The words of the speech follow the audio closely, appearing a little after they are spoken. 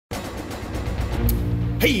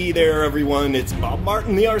Hey there everyone, it's Bob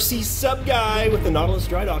Martin, the RCSubGuy with the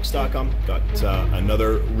NautilusDryDocks.com. Got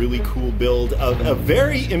another really cool build of a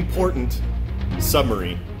very important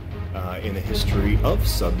submarine in the history of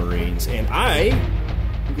submarines, and I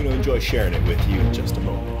am going to enjoy sharing it with you in just a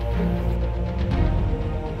moment.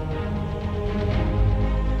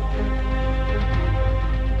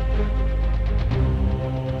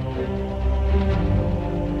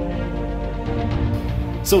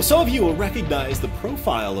 So some of you will recognize the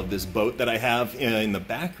profile of this boat that I have in the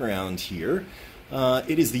background here.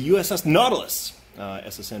 It is the USS Nautilus,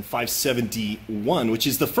 SSN-571, which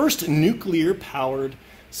is the first nuclear-powered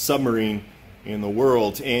submarine in the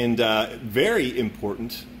world, and very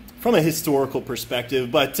important from a historical perspective,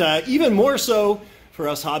 but even more so for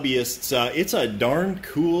us hobbyists. It's a darn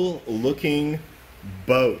cool looking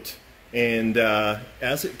boat, and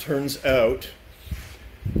as it turns out,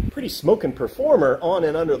 pretty smoking performer on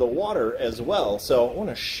and under the water as well. So I want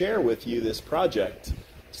to share with you this project.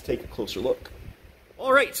 Let's take a closer look.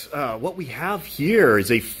 All right, what we have here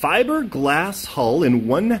is a fiberglass hull in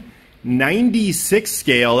 1/96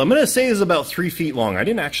 scale. I'm going to say is about 3 feet long. I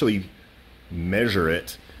didn't actually measure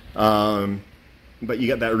it, but you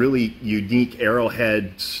got that really unique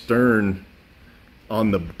arrowhead stern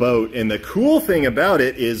on the boat. And the cool thing about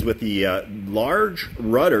it is with the large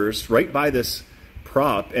rudders right by this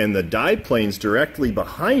prop and the dive planes directly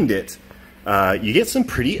behind it, you get some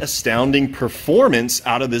pretty astounding performance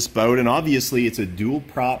out of this boat. And obviously it's a dual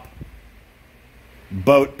prop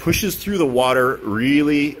boat, pushes through the water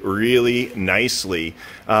really, really nicely.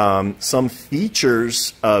 Some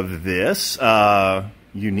features of this,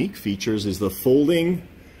 unique features, is the folding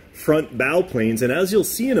front bow planes. And as you'll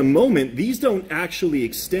see in a moment, these don't actually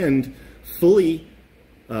extend fully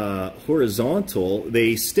horizontal.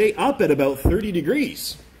 They stay up at about 30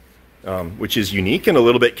 degrees, which is unique and a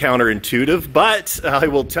little bit counterintuitive, but I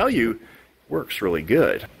will tell you, works really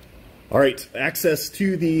good. All right, access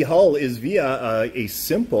to the hull is via a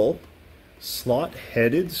simple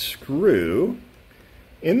slot-headed screw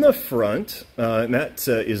in the front, and that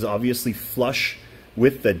is obviously flush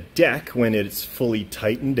with the deck when it's fully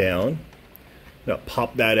tightened down. Now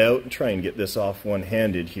pop that out and try and get this off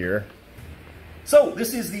one-handed here. So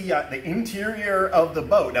this is the interior of the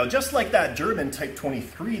boat. Now, just like that German Type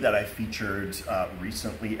 23 that I featured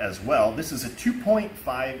recently as well, this is a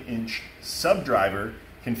 2.5-inch SubDriver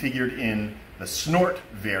configured in the snort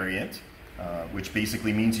variant, which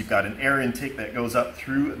basically means you've got an air intake that goes up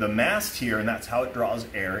through the mast here, and that's how it draws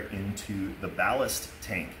air into the ballast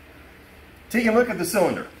tank. Taking a look at the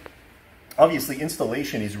cylinder. Obviously,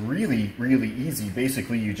 installation is really, really easy.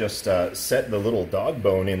 Basically, you just set the little dog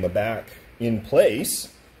bone in the back in place,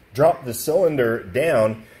 drop the cylinder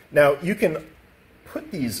down. Now you can put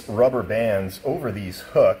these rubber bands over these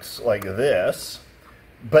hooks like this,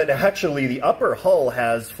 but actually the upper hull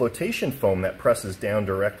has flotation foam that presses down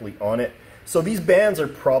directly on it, so these bands are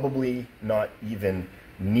probably not even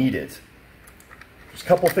needed. Just a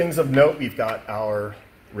couple things of note. We've got our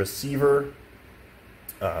receiver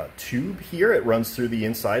tube here. It runs through the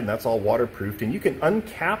inside, and that's all waterproofed, and you can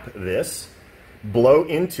uncap this, blow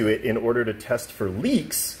into it in order to test for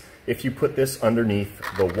leaks if you put this underneath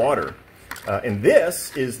the water. And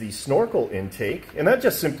this is the snorkel intake, and that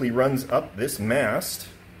just simply runs up this mast,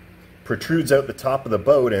 protrudes out the top of the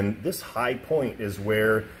boat, and this high point is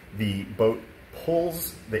where the boat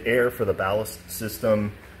pulls the air for the ballast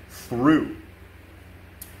system through.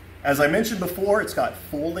 As I mentioned before, it's got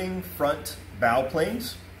folding front bow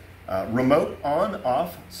planes, remote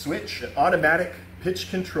on-off switch, automatic pitch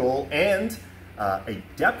control, and a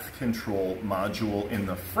depth control module in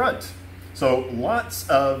the front. So lots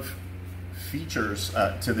of features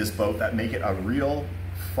to this boat that make it a real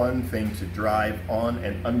fun thing to drive on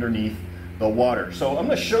and underneath the water. So I'm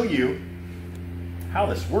going to show you how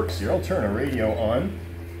this works here. I'll turn a radio on.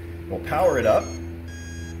 We'll power it up.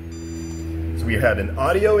 So we had an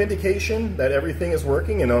audio indication that everything is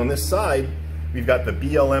working, and on this side we've got the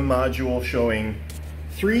BLM module showing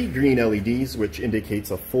 3 green LEDs, which indicates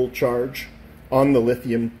a full charge on the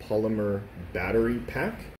lithium polymer battery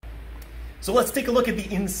pack. So let's take a look at the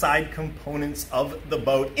inside components of the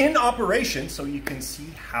boat in operation so you can see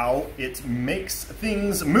how it makes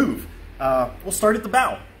things move. We'll start at the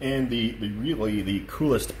bow, and really the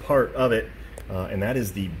coolest part of it, and that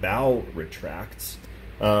is the bow retracts.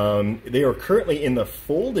 They are currently in the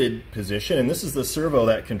folded position, and this is the servo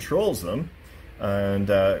that controls them. And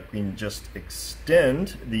we can just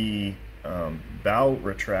extend the bow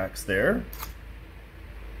retracts there.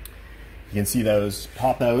 You can see those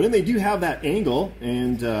pop out, and they do have that angle,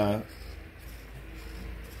 and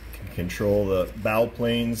control the bow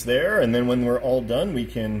planes there, and then when we're all done, we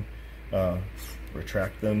can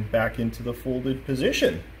retract them back into the folded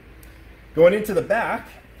position. Going into the back,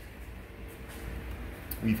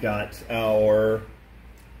 we've got our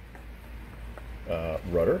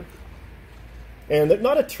rudder. And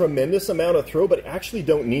not a tremendous amount of throw, but actually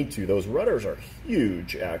don't need to. Those rudders are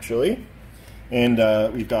huge, actually. And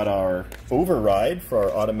we've got our override for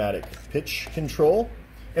our automatic pitch control.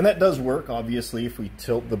 And that does work, obviously. If we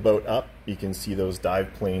tilt the boat up, you can see those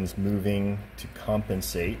dive planes moving to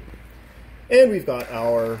compensate. And we've got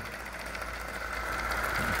our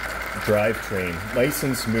drivetrain, nice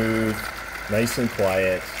and smooth, nice and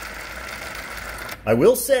quiet. I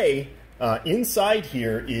will say, inside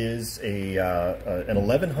here is an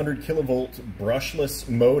 1100 kilovolt brushless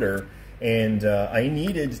motor, and I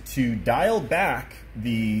needed to dial back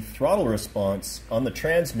the throttle response on the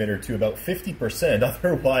transmitter to about 50%.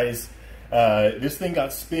 Otherwise, this thing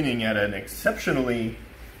got spinning at an exceptionally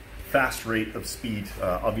fast rate of speed,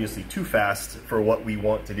 obviously too fast for what we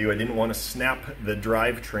want to do. I didn't want to snap the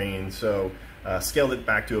drivetrain, so scaled it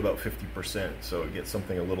back to about 50%, so it gets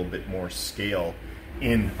something a little bit more scale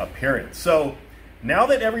in appearance. So now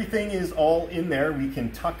that everything is all in there, we can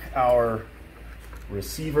tuck our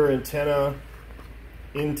receiver antenna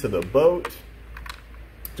into the boat,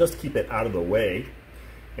 just keep it out of the way,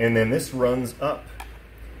 and then this runs up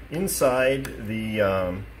inside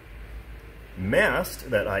the mast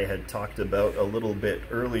that I had talked about a little bit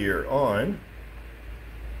earlier on,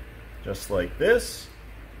 just like this.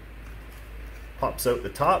 Pops out the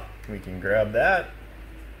top, we can grab that.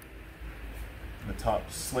 The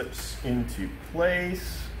top slips into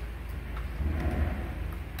place,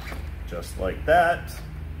 just like that.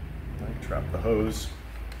 I trap the hose.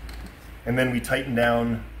 And then we tighten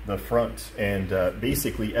down the front, and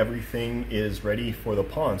basically everything is ready for the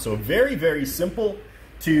pond. So very, very simple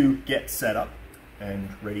to get set up and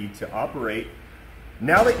ready to operate.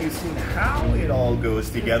 Now that you've seen how it all goes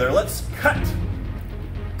together, let's cut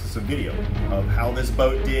to some video of how this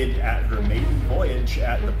boat did at her maiden voyage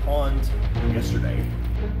at the pond yesterday.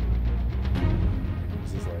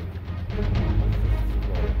 This is like...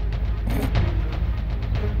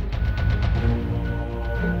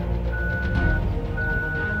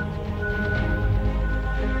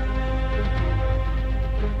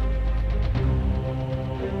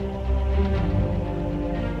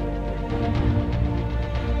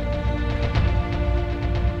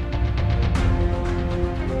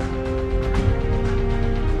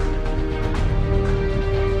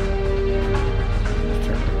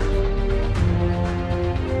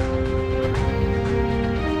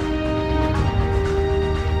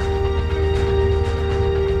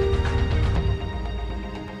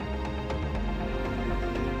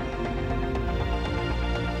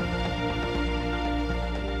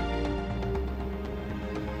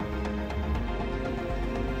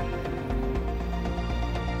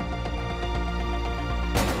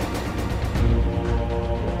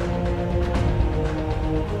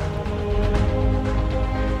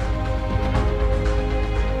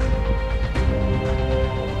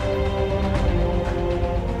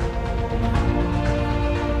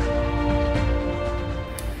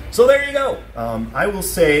 So there you go. I will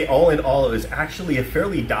say, all in all, it was actually a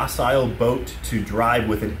fairly docile boat to drive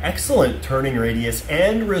with an excellent turning radius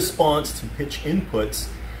and response to pitch inputs.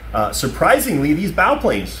 Surprisingly, these bow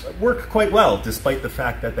planes work quite well, despite the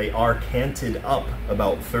fact that they are canted up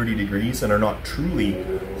about 30 degrees and are not truly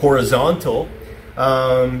horizontal.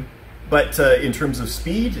 But in terms of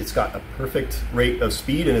speed, it's got a perfect rate of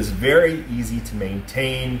speed and is very easy to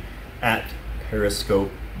maintain at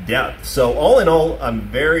periscope depth. So all in all, I'm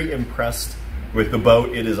very impressed with the boat.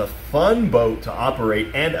 It is a fun boat to operate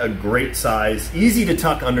and a great size, easy to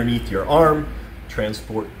tuck underneath your arm,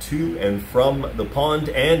 transport to and from the pond,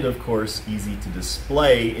 and of course easy to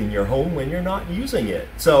display in your home when you're not using it.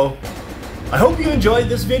 So I hope you enjoyed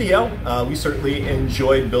this video. We certainly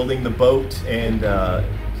enjoyed building the boat and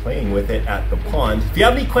playing with it at the pond. If you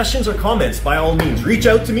have any questions or comments, by all means, reach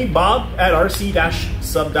out to me, Bob at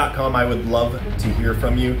rc-sub.com. I would love to hear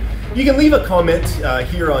from you. You can leave a comment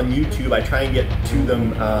here on YouTube. I try and get to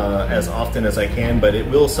them as often as I can, but it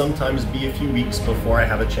will sometimes be a few weeks before I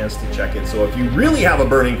have a chance to check it. So if you really have a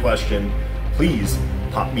burning question, please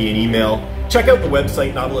pop me an email. Check out the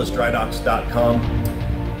website, nautilusdrydocks.com.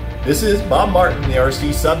 This is Bob Martin, the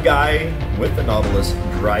RC Sub Guy with the Nautilus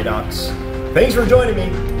Dry Docks. Thanks for joining me.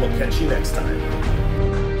 We'll catch you next time.